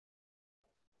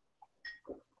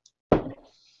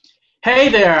Hey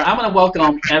there, I'm going to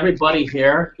welcome everybody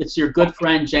here. It's your good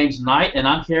friend James Knight, and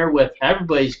I'm here with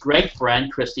everybody's great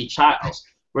friend Kristie Chiles.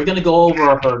 We're going to go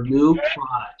over her new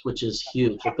product, which is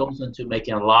huge. It goes into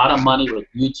making a lot of money with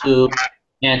YouTube,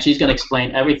 and she's going to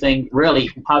explain everything, really,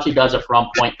 how she does it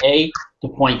from point A to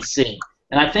point C.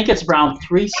 And I think it's around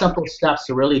three simple steps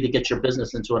to get your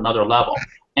business into another level.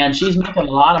 And she's making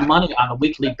a lot of money on a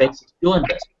weekly basis doing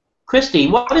this.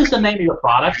 Kristie, what is the name of your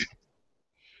product?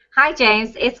 Hi,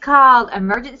 James. It's called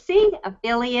Emergency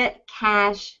Affiliate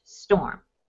Cash Storm.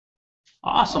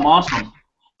 Awesome, awesome.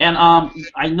 And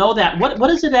I know that. What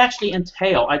does it actually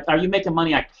entail? Are you making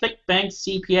money at ClickBank,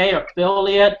 CPA,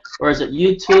 affiliate, or is it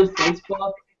YouTube,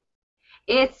 Facebook?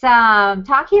 It's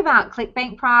talking about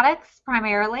ClickBank products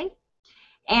primarily,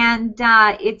 and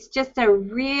it's just a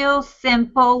real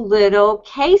simple little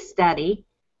case study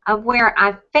of where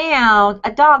I found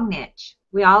a dog niche.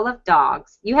 We all love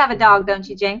dogs. You have a dog, don't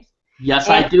you, James? Yes,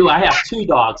 I do. I have two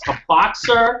dogs. A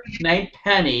boxer named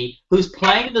Penny, who's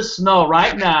playing in the snow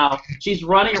right now. She's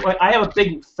running. I have a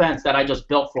big fence that I just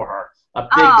built for her, a big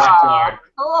backyard.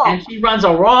 Cool. And she runs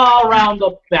all around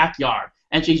the backyard.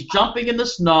 And she's jumping in the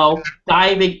snow,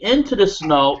 diving into the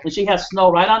snow, and she has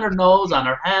snow right on her nose, on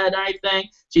her head, I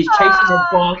think. She's chasing her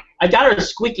ball. I got her a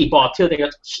squeaky ball, too,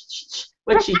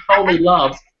 which she totally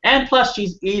loves. And plus,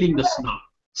 she's eating the snow.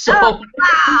 So,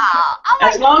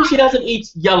 as long as she doesn't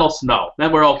eat yellow snow,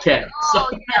 then we're okay. So,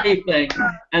 everything.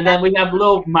 And then we have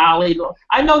little Molly.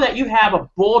 I know that you have a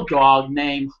bulldog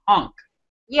named Hunk.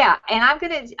 Yeah, and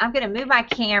I'm gonna move my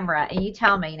camera, and you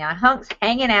tell me now. Hunk's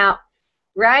hanging out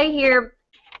right here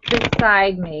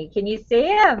beside me. Can you see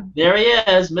him? There he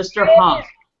is, Mr. Hunk.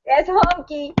 That's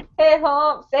Hunky. Hey,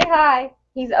 Hunk, say hi.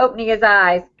 He's opening his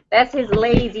eyes. That's his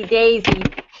lazy daisy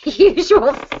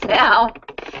usual self.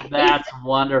 That's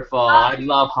wonderful. I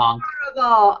love Hunk.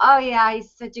 Adorable. Oh yeah,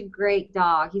 he's such a great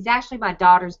dog. He's actually my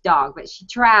daughter's dog, but she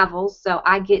travels, so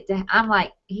I'm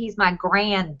like, he's my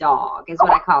grand dog, is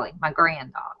what I call him, my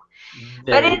grand dog.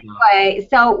 But anyway,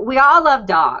 so we all love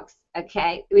dogs,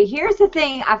 okay? Here's the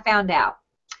thing I found out.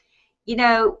 You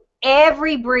know,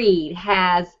 every breed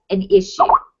has an issue.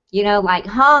 You know, like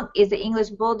Hunk is an English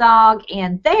bulldog,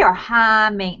 and they are high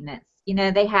maintenance. You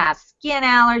know, they have skin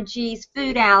allergies,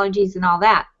 food allergies, and all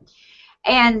that.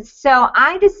 And so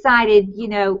I decided, you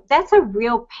know, that's a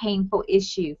real painful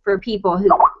issue for people who,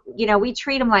 you know, we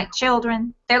treat them like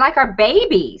children. They're like our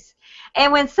babies.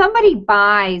 And when somebody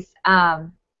buys,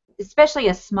 especially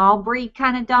a small breed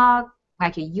kind of dog,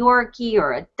 like a Yorkie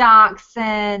or a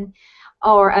Dachshund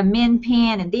or a Min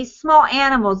Pin, and these small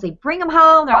animals, they bring them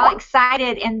home, they're all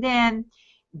excited, and then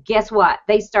guess what?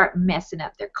 They start messing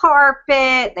up their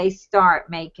carpet. They start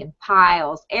making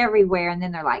piles everywhere, and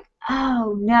then they're like,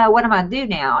 oh, no, what am I going to do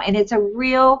now? And it's a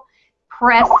real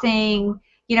pressing,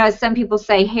 you know, as some people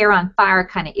say, hair on fire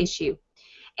kind of issue.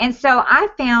 And so I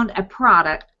found a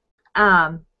product,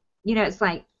 you know, it's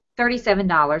like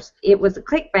 $37. It was a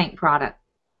ClickBank product.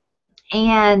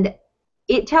 And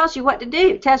it tells you what to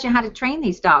do. It tells you how to train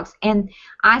these dogs. And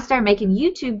I started making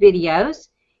YouTube videos.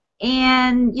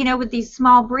 And, you know, with these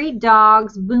small breed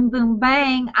dogs, boom, boom,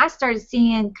 bang, I started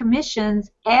seeing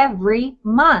commissions every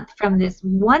month from this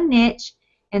one niche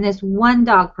and this one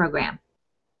dog program.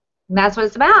 And that's what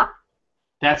it's about.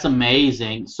 That's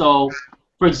amazing. So,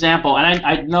 for example, and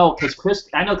I know, because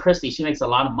I know Kristie, she makes a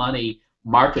lot of money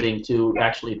marketing to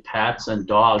actually pets and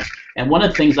dogs. And one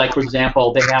of the things, like, for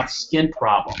example, they have skin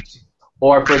problems.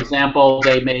 Or, for example,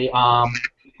 they may...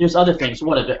 there's other things.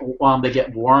 What is it? They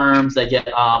get worms. They get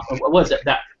what is it?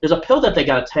 There's a pill that they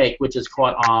gotta take, which is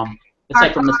called it's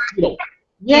like from mosquito.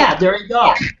 Yeah, there you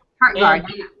go. And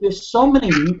there's so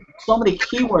many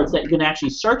keywords that you can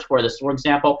actually search for this. For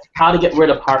example, how to get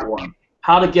rid of heartworm,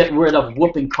 how to get rid of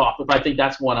whooping cough. I think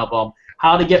that's one of them.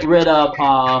 How to get rid of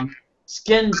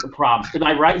skin problems. Am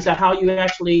I right? Is that how you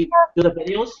actually do the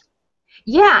videos?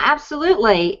 Yeah,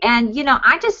 absolutely. And you know,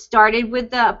 I just started with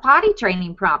the potty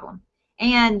training problem.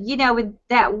 And, you know, with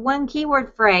that one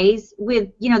keyword phrase, with,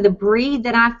 you know, the breed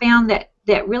that I found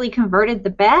that really converted the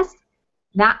best,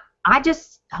 now I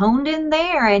just honed in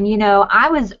there. And, you know, I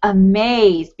was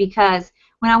amazed because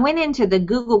when I went into the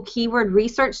Google keyword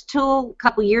research tool a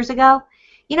couple years ago,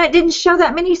 you know, it didn't show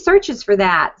that many searches for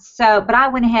that. So, but I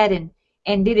went ahead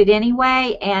and did it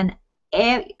anyway. And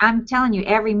I'm telling you,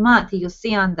 every month you'll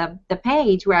see on the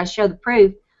page where I show the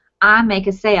proof, I make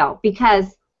a sale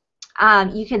because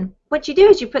you can... What you do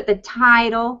is you put the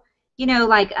title, you know,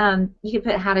 like you can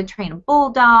put how to train a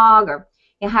bulldog or,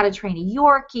 you know, how to train a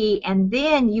Yorkie, and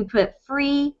then you put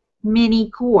free mini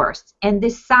course. And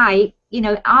this site, you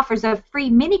know, offers a free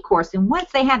mini course. And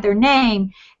once they have their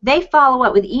name, they follow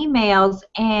up with emails,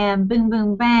 and boom,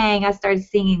 boom, bang, I started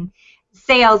seeing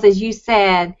sales, as you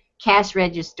said, cash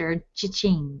registered,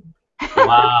 cha-ching.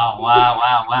 Wow, wow,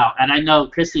 wow, wow. And I know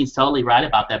Christine's totally right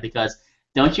about that, because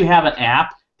don't you have an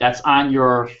app that's on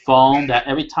your phone that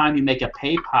every time you make a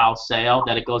PayPal sale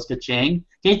that it goes ka-ching?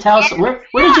 Can you tell us where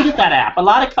did you get that app? A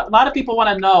lot of people want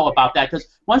to know about that, because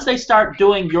once they start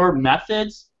doing your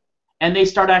methods and they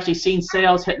start actually seeing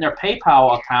sales hitting their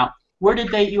PayPal account, where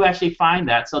did you actually find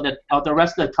that, so that the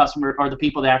rest of the customer or the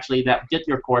people that get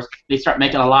your course, they start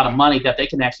making a lot of money, that they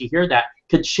can actually hear that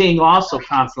ka-ching also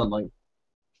constantly?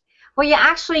 Well, you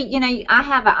actually, you know, I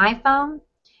have an iPhone,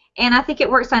 and I think it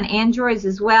works on Androids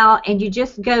as well. And you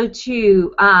just go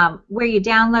to where you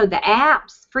download the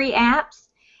apps, free apps,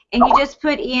 and you just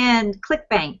put in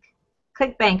ClickBank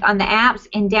on the apps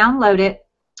and download it,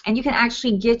 and you can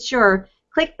actually get your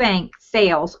ClickBank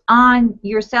sales on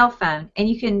your cell phone. And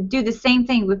you can do the same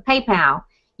thing with PayPal.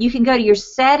 You can go to your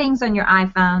settings on your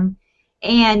iPhone,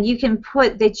 and you can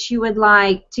put that you would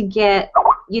like to get,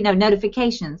 you know,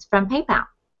 notifications from PayPal.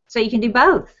 So you can do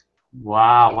both.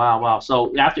 Wow, wow, wow.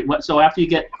 So after you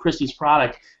get Kristie's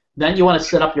product, then you want to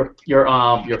set up your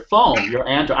phone, your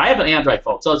Android. I have an Android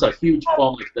phone, so it's a huge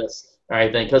phone like this, or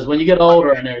everything. Because when you get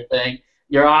older and everything,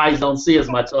 your eyes don't see as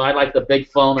much. So I like the big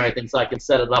phone or everything, so I can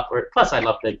set it up. Plus, I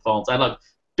love big phones. I love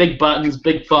big buttons,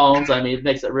 big phones. I mean, it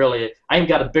makes it really. I even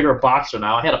got a bigger boxer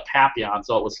now. I had a Papillon,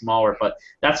 so it was smaller, but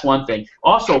that's one thing.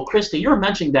 Also, Kristie, you were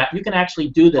mentioning that you can actually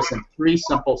do this in 3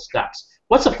 simple steps.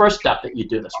 What's the first step that you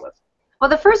do this with? Well,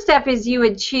 the first step is you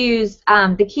would choose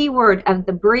the keyword of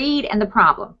the breed and the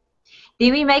problem.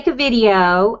 Then we make a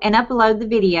video and upload the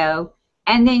video,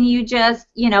 and then you just,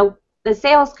 you know, the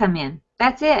sales come in.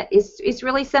 That's it. It's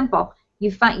really simple.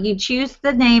 You choose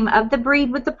the name of the breed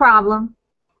with the problem,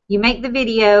 you make the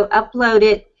video, upload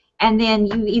it, and then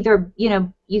you either, you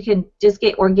know, you can just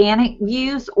get organic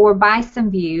views or buy some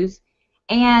views.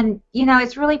 And, you know,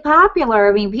 it's really popular.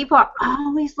 I mean, people are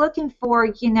always looking for,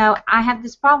 you know, I have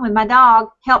this problem with my dog,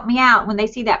 help me out. When they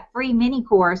see that free mini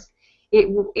course, it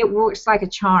works like a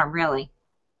charm, really.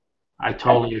 I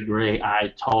totally agree.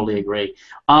 I totally agree.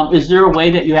 Is there a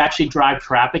way that you actually drive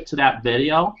traffic to that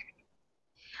video?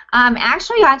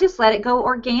 Actually, I just let it go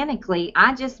organically.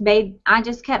 I just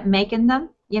kept making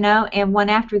them, you know, and one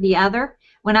after the other.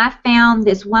 When I found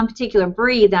this one particular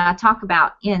breed that I talk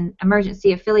about in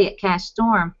Emergency Affiliate Cash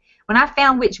Storm, when I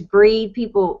found which breed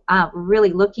people were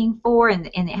really looking for, and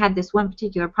it had this one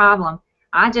particular problem,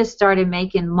 I just started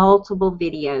making multiple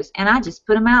videos, and I just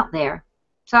put them out there.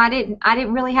 So I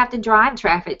didn't really have to drive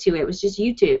traffic to it. It was just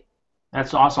YouTube.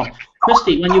 That's awesome.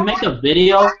 Kristie, when you make a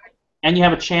video and you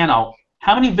have a channel,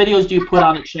 how many videos do you put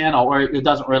on the channel, or it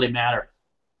doesn't really matter?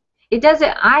 It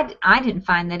doesn't. I didn't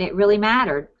find that it really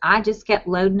mattered. I just kept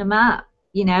loading them up,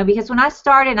 you know, because when I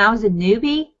started, I was a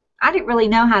newbie. I didn't really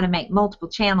know how to make multiple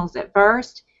channels at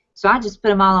first, so I just put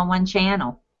them all on one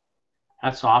channel.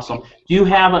 That's awesome. Do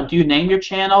you name your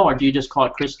channel, or do you just call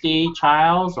it Kristie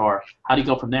Chiles, or how do you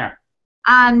go from there?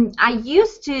 I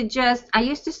used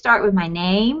to start with my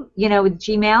name, you know, with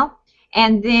Gmail,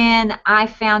 and then I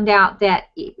found out that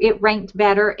it ranked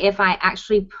better if I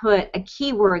actually put a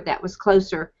keyword that was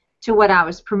closer to what I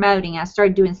was promoting. I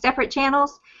started doing separate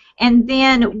channels, and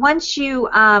then once you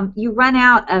run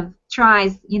out of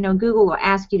tries, you know, Google will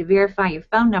ask you to verify your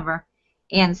phone number,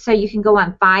 and so you can go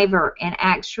on Fiverr and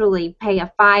actually pay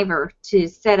a $5 to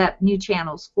set up new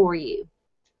channels for you.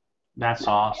 That's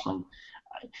awesome.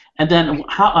 And then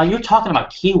you're talking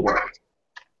about keywords.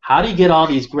 How do you get all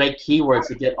these great keywords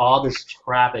to get all this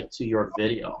traffic to your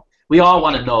video? We all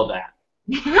want to know that.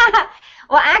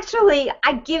 Well, actually,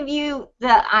 I give you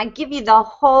the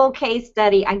whole case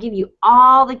study. I give you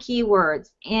all the keywords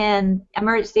in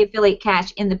Emergency Affiliate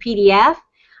Cash in the PDF.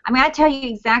 I mean, I tell you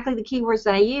exactly the keywords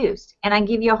that I used, and I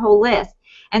give you a whole list.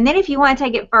 And then if you want to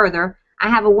take it further, I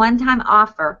have a one-time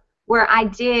offer where I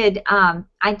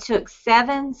took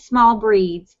 7 small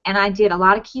breeds, and I did a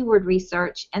lot of keyword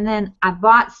research, and then I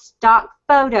bought stock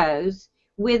photos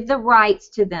with the rights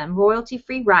to them,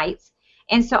 royalty-free rights.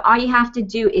 And so all you have to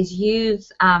do is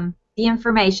use the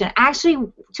information.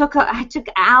 Actually, I took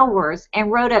hours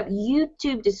and wrote up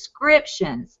YouTube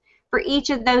descriptions for each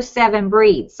of those 7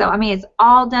 breeds. So, I mean, it's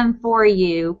all done for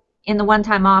you in the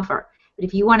one-time offer. But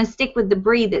if you want to stick with the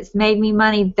breed that's made me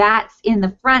money, that's in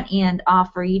the front-end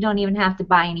offer. You don't even have to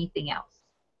buy anything else.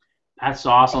 That's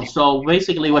awesome. So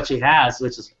basically what she has,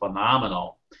 which is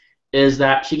phenomenal, is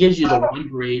that she gives you the one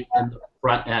breed in the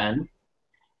front end.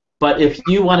 But if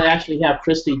you want to actually have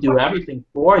Kristie do everything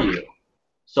for you,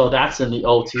 So that's in the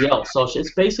OTO. So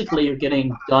it's basically you're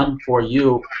getting done for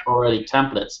you already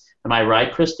templates. Am I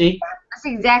right, Kristie? That's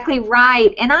exactly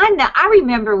right. And I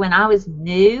remember when I was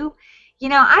new,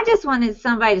 I just wanted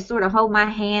somebody to sort of hold my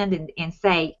hand and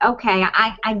say, okay,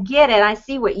 I get it. I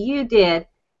see what you did,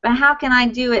 but how can I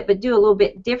do it but do a little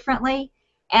bit differently?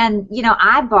 And,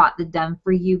 I bought the Done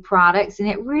For You products, and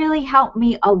it really helped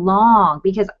me along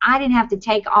because I didn't have to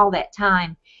take all that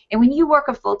time. And when you work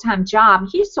a full-time job,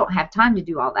 you just don't have time to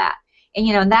do all that.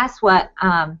 And, that's what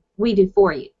we do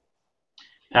for you.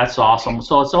 That's awesome.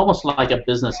 So it's almost like a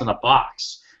business in a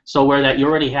box. So where that you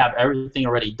already have everything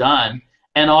already done,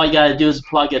 and all you got to do is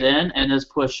plug it in and just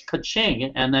push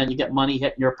ka-ching, and then you get money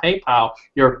hitting your PayPal,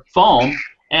 your phone,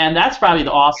 and that's probably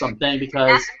the awesome thing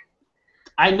because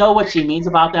I know what she means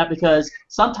about that because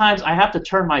sometimes I have to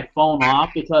turn my phone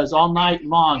off because all night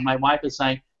long my wife is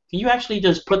saying, can you actually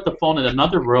just put the phone in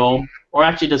another room or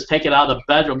actually just take it out of the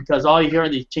bedroom because all you hear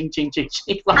is these ching, ching, ching,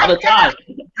 ching all the time.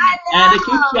 And it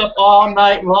keeps you up all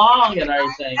night long and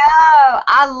everything. No,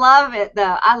 I love it,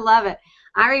 though. I love it.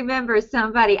 I remember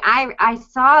I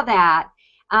saw that.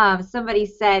 Somebody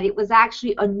said it was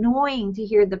actually annoying to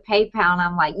hear the PayPal, and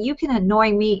I'm like, you can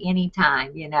annoy me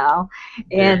anytime,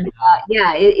 And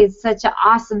yeah, it's such an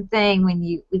awesome thing when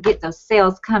we get those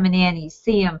sales coming in and you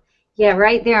see them, yeah,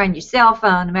 right there on your cell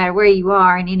phone, no matter where you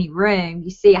are in any room, you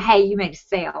see, hey, you made a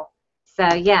sale.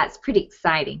 So yeah, it's pretty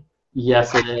exciting.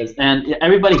 Yes, it is. And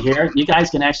everybody here, you guys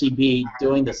can actually be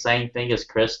doing the same thing as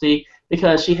Kristie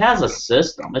because she has a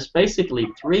system. It's basically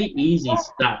 3 easy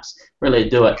steps really to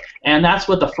do it. And that's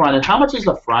what the front end. How much is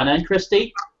the front end,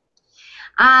 Kristie?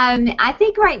 I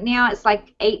think right now it's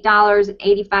like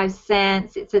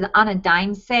 $8.85. It's on a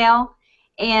dime sale.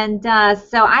 And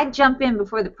so I jump in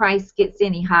before the price gets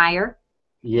any higher.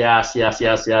 Yes, yes,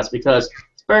 yes, yes, because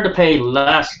it's better to pay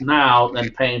less now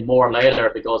than paying more later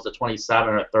if it goes to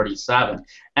 27 or 37.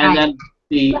 And Right.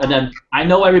 then I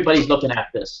know everybody's looking at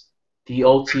this, the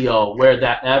OTO, where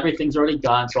that everything's already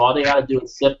done, so all they got to do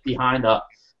is sit behind on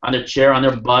their chair, on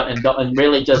their butt, and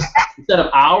really just instead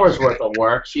of hours worth of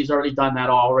work, she's already done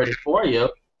that already for you.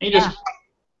 And you just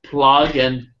plug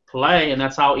and play, and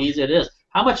that's how easy it is.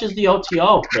 How much is the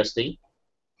OTO, Kristie?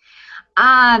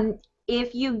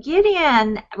 If you get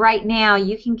in right now,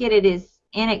 you can get it as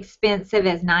inexpensive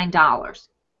as $9.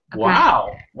 Okay?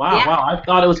 Wow, wow, Yeah. wow! I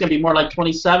thought it was going to be more like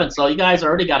 27. So you guys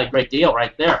already got a great deal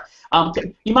right there.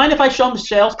 You mind if I show them the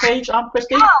sales page,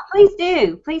 Kristie? Oh, please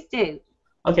do, please do.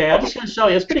 Okay, I'm just going to show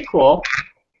you. It's pretty cool.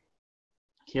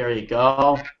 Here you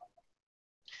go.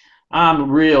 I'm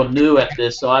real new at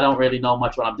this, so I don't really know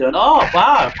much what I'm doing. Oh,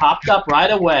 wow, it popped up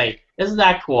right away. Isn't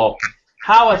that cool?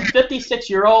 How a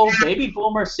 56-year-old baby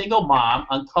boomer single mom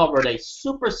uncovered a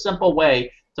super simple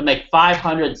way to make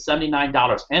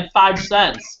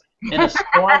 $579.05 in a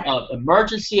storm of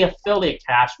emergency affiliate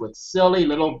cash with silly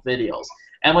little videos.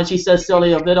 And when she says silly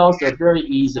little videos, they're very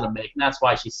easy to make, and that's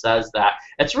why she says that.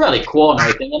 It's really cool and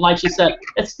everything. And like she said,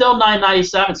 it's still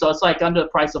 $9.97, so it's like under the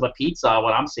price of a pizza,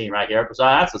 what I'm seeing right here. So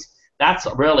that's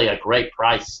really a great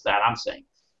price that I'm seeing.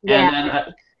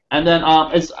 Yeah. And then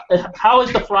how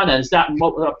is the front end? Is that a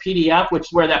PDF,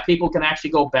 where that people can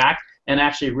actually go back and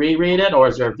actually reread it, or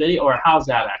is there a video, or how's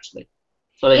that actually?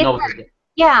 So they know what they're doing.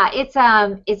 Yeah, it's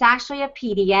actually a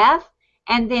PDF,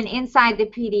 and then inside the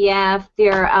PDF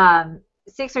there are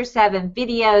 6 or 7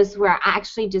 videos where I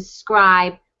actually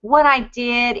describe what I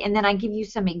did, and then I give you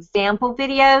some example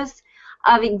videos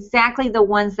of exactly the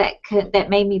ones that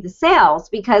made me the sales,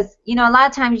 because a lot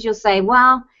of times you'll say,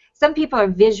 well, some people are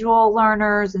visual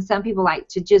learners and some people like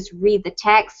to just read the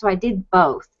text, so I did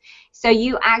both. So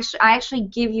I actually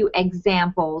give you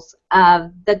examples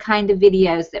of the kind of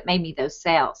videos that made me those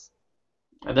sales.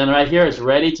 And then right here is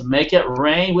ready to make it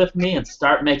rain with me and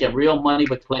start making real money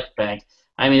with ClickBank.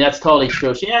 I mean, that's totally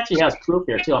true. She actually has proof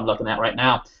here too. I'm looking at right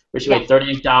now, where she made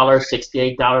 $38,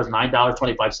 $68,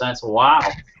 $9.25. Wow,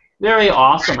 very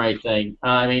awesome, everything.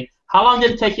 I mean, how long did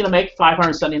it take you to make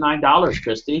 $579,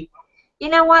 Kristie? You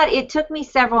know what? It took me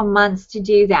several months to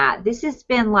do that. This has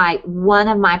been like one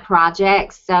of my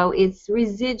projects, so it's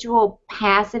residual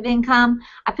passive income.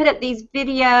 I put up these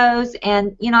videos,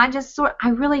 and I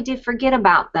really did forget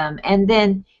about them. And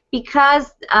then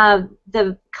because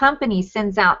the company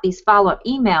sends out these follow-up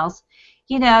emails,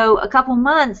 a couple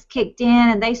months kicked in,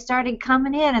 and they started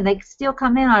coming in, and they still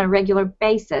come in on a regular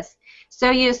basis. So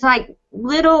it's like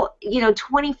little,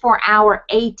 24-hour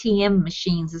ATM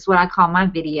machines is what I call my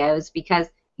videos, because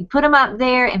you put them up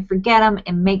there and forget them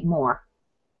and make more.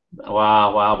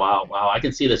 Wow, wow, wow, wow. I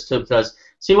can see this too, because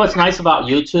see what's nice about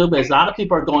YouTube is a lot of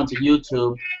people are going to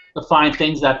YouTube to find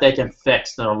things that they can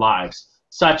fix in their lives.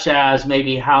 such as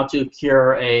maybe how to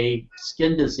cure a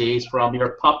skin disease from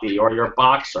your puppy or your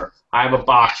boxer. I have a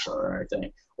boxer or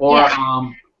anything. Or,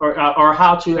 Yeah. or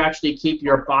how to actually keep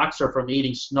your boxer from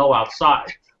eating snow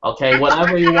outside. Okay,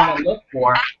 whatever you want to look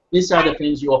for, these are the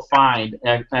things you will find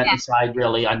inside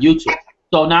really on YouTube.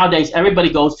 So nowadays,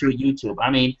 everybody goes to YouTube. I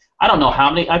mean, I don't know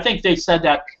how many. I think they said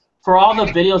that for all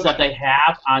the videos that they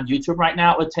have on YouTube right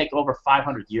now, it would take over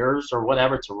 500 years or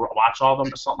whatever to watch all of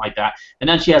them or something like that. And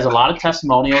then she has a lot of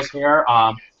testimonials here.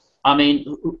 I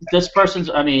mean, this person's,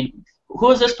 I mean, who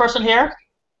is this person here?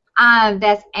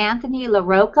 That's Anthony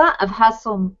LaRocca of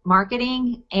Hustle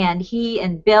Marketing, and he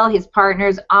and Bill, his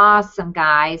partners, awesome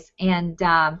guys. And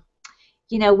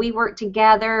you know, we work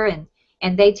together,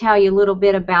 and they tell you a little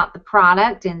bit about the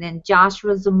product. And then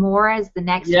Joshua Zamora is the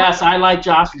next one. Yes, I like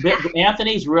Josh.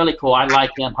 Anthony's really cool. I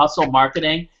like him. Hustle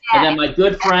Marketing. And then my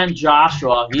good friend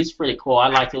Joshua, he's pretty cool. I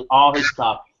like all his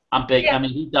stuff. I'm big. I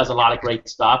mean, he does a lot of great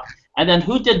stuff. And then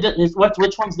who did this?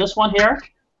 Which one's this one here?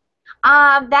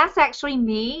 That's actually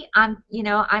me.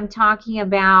 I'm talking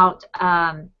about,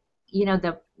 you know,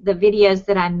 the videos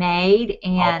that I made,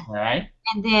 and okay.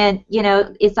 And then, you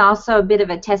know, it's also a bit of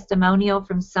a testimonial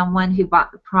from someone who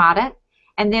bought the product.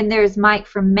 And then there's Mike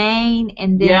from Maine,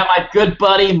 and then yeah, my good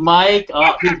buddy Mike.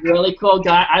 He's a really cool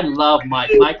guy. I love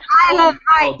Mike. I love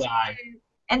cool Mike guy.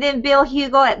 And then Bill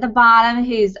Hugel at the bottom,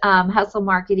 who's Hustle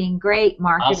Marketing, great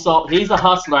marketing. He's a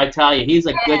hustler, I tell you. He's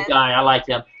a good guy. I like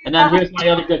him. And then here's my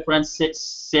other good friend,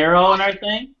 Cyril and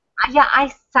everything. Yeah,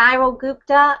 Cyril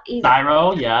Gupta.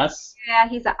 Cyril, yes. Yeah,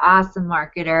 he's an awesome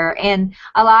marketer. And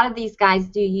a lot of these guys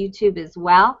do YouTube as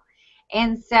well.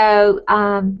 And so,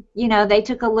 you know, they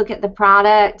took a look at the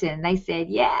product and they said,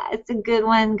 yeah, it's a good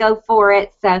one, go for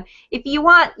it. So if you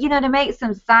want, you know, to make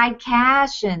some side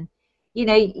cash, and you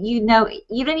don't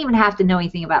even have to know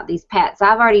anything about these pets.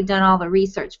 I've already done all the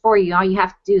research for you. All you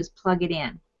have to do is plug it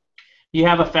in. You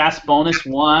have a fast bonus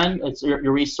one. It's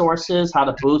your resources, how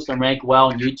to boost and rank well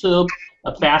on YouTube.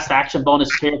 A fast action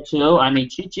bonus here too. I mean,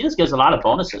 she just gives a lot of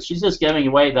bonuses. She's just giving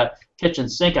away the kitchen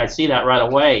sink. I see that right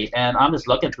away, and I'm just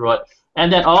looking through it.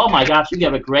 And then, oh my gosh, you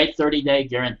give a great 30-day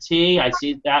guarantee. I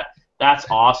see that. That's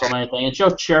awesome. Anything, and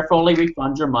she'll cheerfully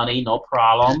refund your money, no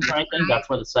problem. I think that's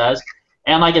what it says.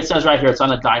 And like it says right here, it's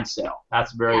on a dime sale.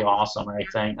 That's very awesome,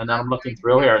 everything. And then I'm looking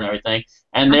through here and everything.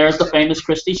 And there's the famous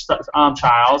Kristie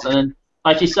Chiles. And then,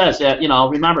 like she says, you know,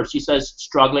 remember, she says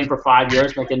struggling for 5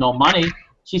 years, making no money.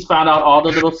 She's found out all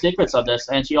the little secrets of this,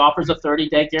 and she offers a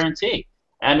 30-day guarantee.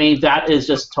 I mean, that is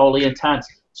just totally intense.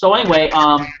 So anyway,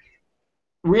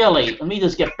 really, let me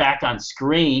just get back on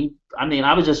screen. I mean,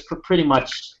 I was just pretty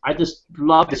much, I just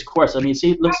love this course. I mean,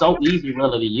 see, it looks so easy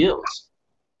really to use.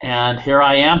 And here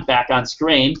I am back on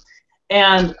screen.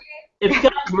 And if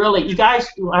you guys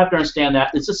have to understand that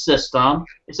it's a system.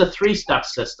 It's a 3-step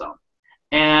system.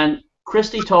 And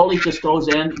Kristie totally just goes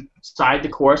inside the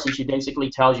course, and she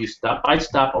basically tells you step by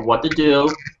step of what to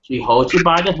do. She holds you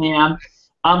by the hand.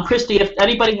 Kristie, if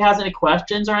anybody has any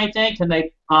questions or anything, can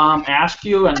they ask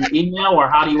you in an email, or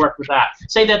how do you work with that?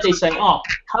 Say that they say, oh,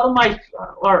 how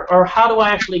do I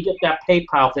actually get that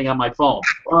PayPal thing on my phone,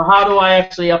 or how do I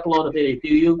actually upload a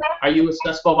video? Are you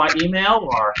accessible by email,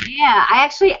 or? Yeah, I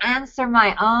actually answer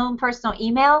my own personal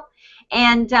email,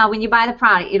 and when you buy the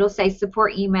product, it'll say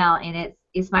support email, and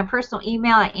it's my personal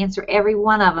email. I answer every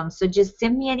one of them, so just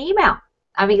send me an email.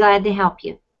 I'll be glad to help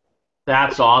you.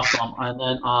 That's awesome. And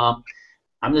then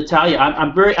I'm going to tell you,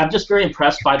 I'm just very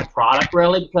impressed by the product,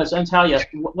 really, because I tell you,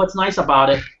 what's nice about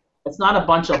it, it's not a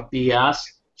bunch of BS.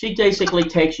 She basically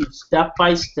takes you step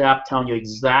by step, telling you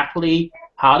exactly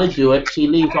how to do it. She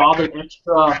leaves all the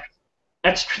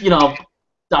extra, you know,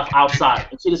 stuff outside,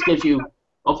 and she just gives you,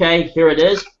 okay, here it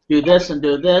is, do this and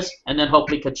do this, and then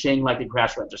hopefully ka-ching like the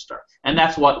cash register. And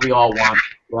that's what we all want,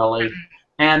 really.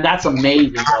 And that's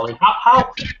amazing, really.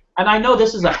 And I know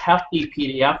this is a hefty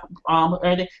PDF. How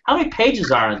many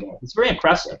pages are in there? It's very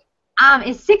impressive.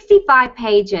 It's 65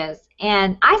 pages,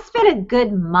 and I spent a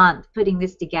good month putting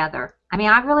this together. I mean,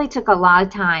 I really took a lot of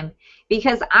time,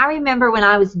 because I remember when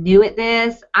I was new at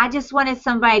this, I just wanted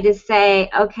somebody to say,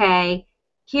 okay,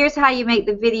 here's how you make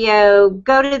the video,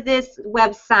 go to this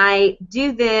website,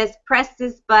 do this, press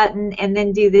this button, and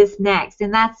then do this next.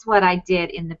 And that's what I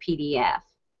did in the PDF.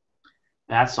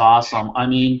 That's awesome. I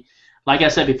mean, like I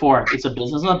said before, it's a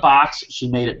business in a box. She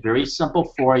made it very simple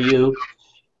for you.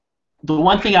 The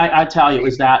one thing I tell you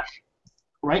is that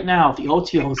right now the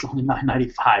OTO is only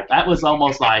 $9.95. That was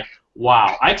almost like,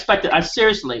 wow. I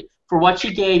seriously, for what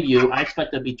she gave you, I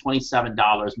expected it to be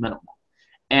 $27 minimum.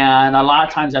 And a lot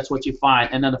of times that's what you find.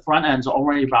 And then the front end's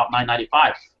only about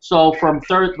 $9.95. So from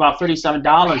about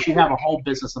 $37, you have a whole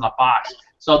business in a box.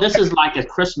 So this is like a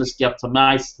Christmas gift to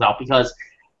myself, because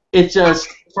it's just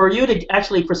for you to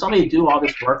actually, for somebody to do all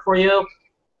this work for you,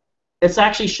 it's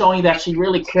actually showing that she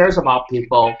really cares about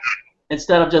people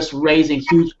instead of just raising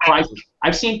huge prices.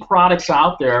 I've seen products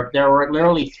out there that were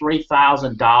literally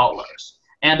 $3,000,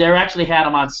 and they actually had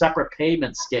them on separate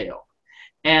payment scale.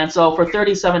 And so for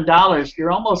 $37,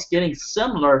 you're almost getting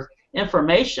similar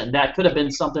information that could have been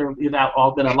something that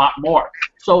all been a lot more.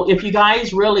 So if you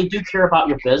guys really do care about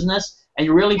your business and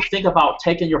you really think about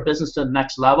taking your business to the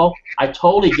next level, I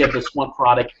totally give this one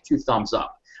product 2 thumbs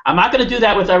up. I'm not going to do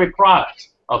that with every product,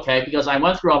 okay, because I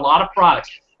went through a lot of products.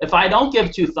 If I don't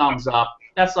give 2 thumbs up,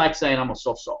 that's like saying I'm a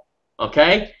so-so,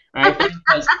 okay? All right?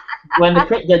 Because when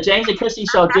the James and Kristie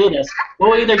show do this,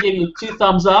 we'll either give you 2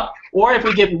 thumbs up, or if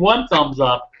we give you 1 thumbs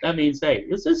up, that means, hey,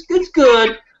 it's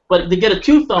good. But to get a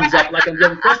 2 thumbs up, like I'm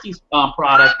giving Kristie's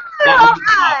product, that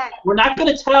means, we're not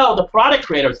going to tell the product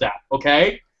creators that,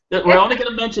 okay? We're only going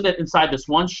to mention it inside this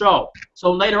one show.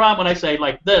 So later on, when I say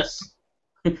like this,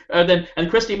 and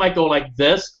Kristie might go like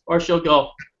this, or she'll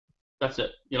go, that's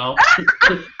it, you know.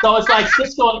 So it's like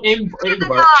Cisco and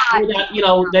Ingber, that, you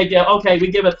know, they get, okay, we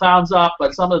give it thumbs up,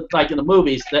 but some of, like in the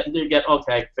movies, they get,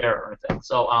 okay, fair or anything.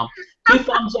 So 2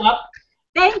 thumbs up.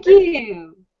 Thank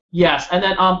you. Yes, and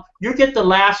then you get the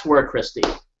last word,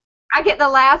 Kristie. I get the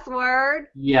last word?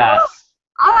 Yes.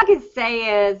 All I can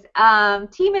say is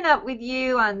teaming up with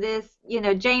you on this, you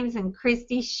know, James and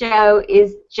Kristie show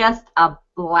is just a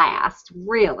blast,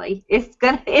 really.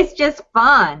 It's just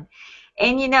fun.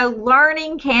 And, you know,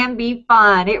 learning can be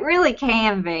fun. It really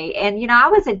can be. And, you know, I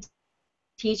was a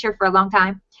teacher for a long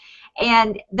time.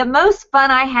 And the most fun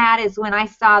I had is when I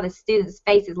saw the students'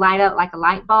 faces light up like a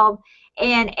light bulb.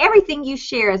 And everything you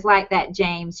share is like that,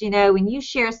 James. You know, when you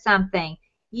share something,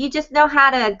 you just know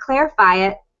how to clarify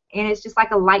it, and it's just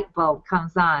like a light bulb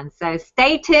comes on. So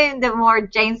stay tuned to more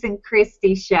James and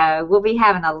Kristie show. We'll be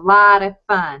having a lot of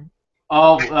fun.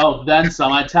 Oh, then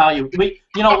some. I tell you,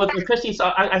 you know, with Kristie,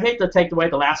 so I hate to take away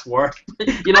the last word,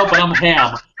 you know, but I'm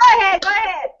ham. Go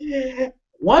ahead.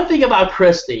 One thing about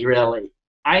Kristie, really,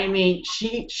 I mean,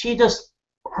 she just,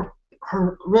 her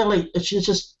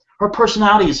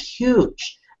personality is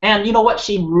huge, and you know what?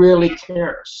 She really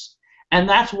cares, and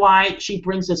that's why she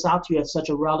brings this out to you at such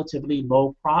a relatively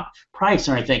low price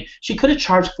or anything. She could have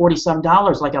charged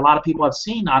 $47 like a lot of people have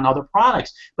seen on other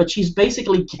products, but she's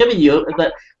basically giving you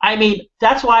that. I mean,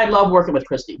 that's why I love working with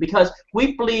Kristie, because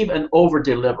we believe in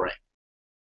over-delivering.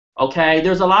 Okay,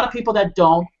 there's a lot of people that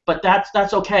don't, but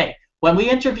that's okay. When we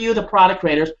interview the product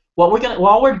creators, what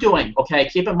we're doing, okay,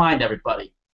 keep in mind,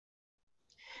 everybody,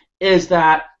 is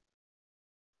that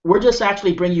we're just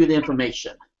actually bringing you the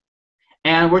information.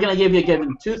 And we're going to give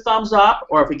them 2 thumbs up,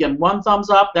 or if we give them 1 thumbs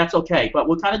up, that's okay. But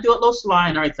we'll kind of do it a little sly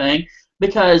and everything,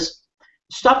 because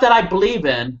stuff that I believe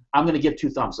in, I'm going to give 2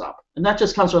 thumbs up. And that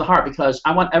just comes from the heart, because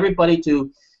I want everybody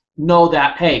to know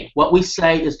that, hey, what we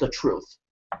say is the truth.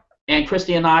 And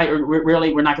Kristie and I, we're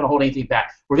not going to hold anything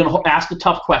back. We're going to ask the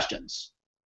tough questions.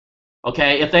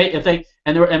 Okay?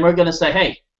 And we're going to say,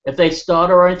 hey, if they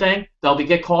stutter or anything, they'll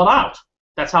get called out.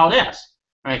 That's how it is.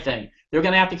 Anything. They're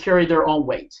going to have to carry their own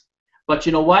weight. But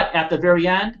you know what? At the very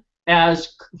end,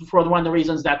 as for one of the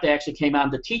reasons that they actually came on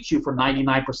to teach you for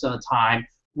 99% of the time,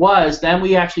 was then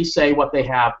we actually say what they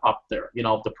have up there, you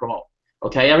know, to promote.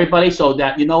 Okay, everybody? So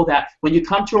that you know that when you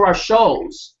come to our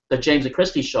shows, the James and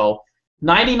Kristie show,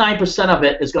 99% of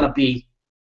it is going to be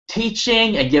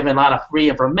teaching and giving a lot of free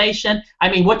information. I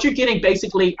mean, what you're getting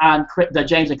basically on the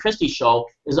James and Kristie show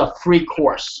is a free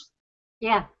course.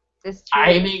 Yeah. That's true.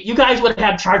 I mean, you guys would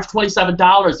have charged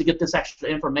 $27 to get this extra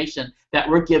information that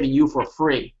we're giving you for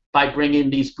free by bringing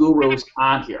these gurus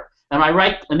on here. Am I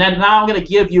right? And then now I'm going to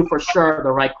give you for sure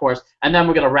the right course, and then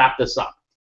we're going to wrap this up.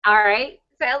 All right.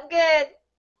 Sounds good.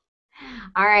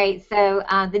 All right. So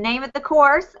the name of the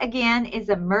course, again, is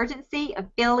Emergency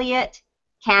Affiliate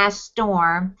Cash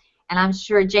Storm, and I'm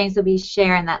sure James will be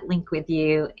sharing that link with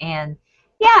you. And,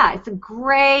 yeah, it's a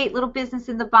great little business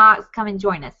in the box. Come and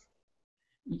join us.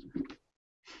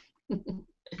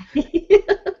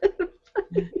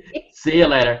 See you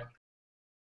later.